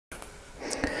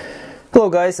Hello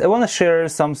guys, I want to share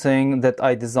something that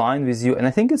I designed with you, and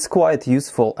I think it's quite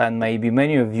useful, and maybe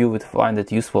many of you would find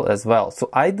it useful as well. So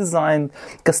I designed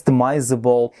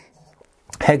customizable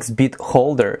Hex Bit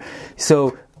Holder.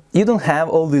 So you don't have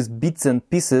all these bits and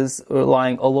pieces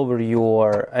lying all over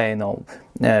your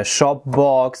shop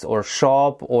box or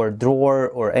shop or drawer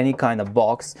or any kind of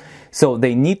box. So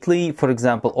they neatly, for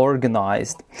example,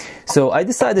 organized. So I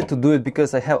decided to do it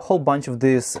because I have a whole bunch of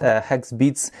these hex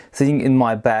bits sitting in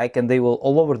my bag, and they will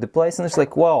all over the place, and it's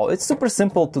like, wow, it's super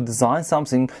simple to design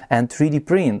something and 3D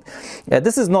print.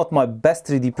 This is not my best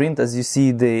 3D print, as you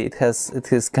see. It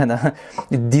has kind of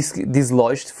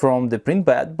dislodged from the print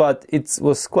bed, but it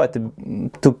was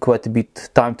took quite a bit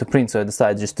time to print, so I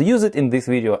decided just to use it in this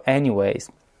video anyways.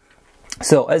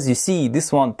 So as you see,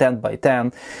 this one 10 by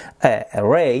 10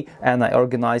 array, and I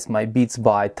organized my bits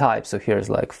by type. So here's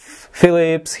like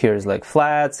Phillips, here's like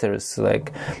flats, here's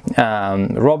like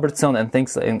Robertson and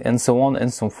things, and so on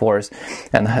and so forth,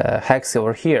 and hex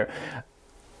over here,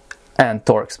 and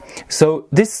Torx. So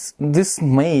this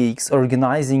makes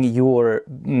organizing your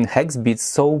hex bits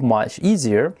so much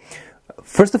easier.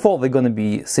 First of all, they're going to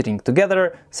be sitting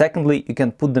together. Secondly, you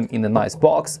can put them in a nice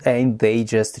box and they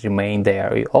just remain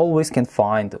there. You always can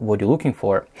find what you're looking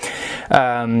for.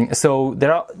 So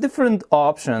there are different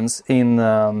options in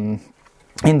the.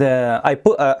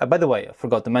 By the way, I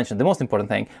forgot to mention the most important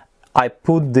thing. I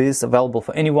put this available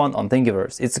for anyone on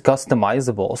Thingiverse. It's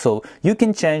customizable, so you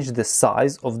can change the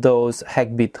size of those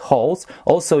hex bit holes.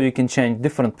 Also, you can change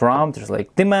different parameters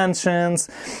like dimensions,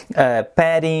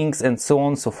 paddings, and so on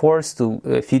and so forth to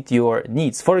fit your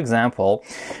needs. For example,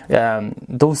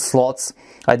 those slots,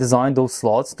 I designed those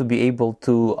slots to be able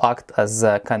to act as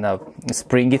a kind of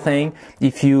springy thing.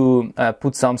 If you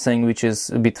put something which is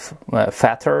a bit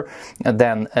fatter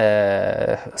than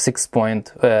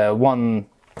 6.1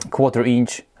 quarter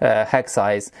inch hex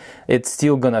size, it's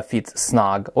still gonna fit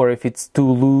snug, or if it's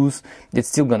too loose, it's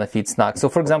still gonna fit snug. So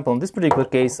for example, in this particular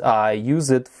case, I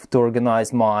use it to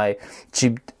organize my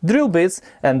cheap drill bits,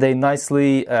 and they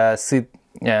nicely sit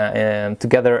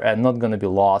together and not gonna be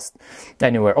lost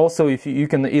anywhere. Also, if you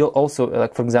can also,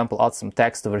 like for example, add some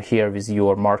text over here with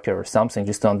your marker or something,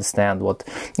 just to understand what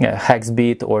hex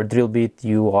bit or drill bit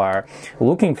you are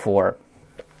looking for.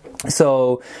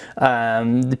 So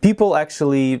the people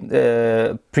actually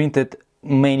printed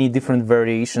many different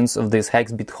variations of this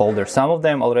hex bit holder. Some of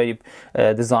them already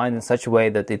designed in such a way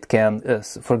that it can,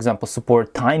 for example,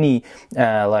 support tiny,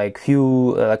 like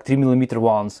 3mm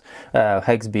ones,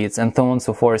 hex bits, and so on and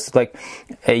so forth. So, like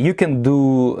you can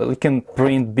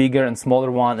print bigger and smaller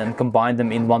one and combine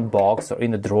them in one box or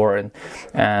in a drawer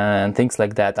and things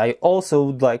like that. I also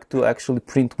would like to actually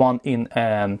print one in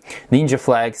Ninja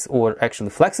Flex or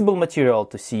actually flexible material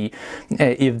to see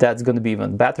if that's going to be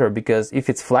even better, because if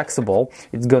it's flexible,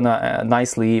 it's gonna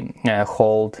nicely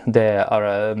hold the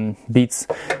bits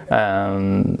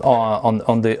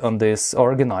on this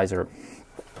organizer.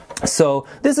 So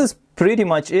this is pretty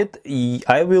much it.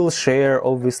 I will share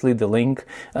obviously the link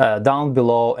down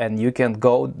below, and you can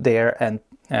go there and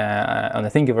on the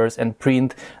Thingiverse and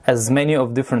print as many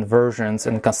of different versions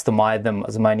and customize them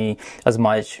as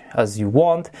much as you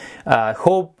want.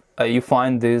 Hope you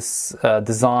find this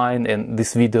design and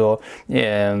this video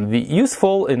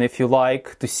useful, and if you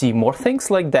like to see more things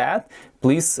like that,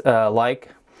 please like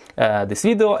this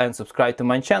video and subscribe to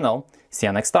my channel. See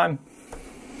you next time.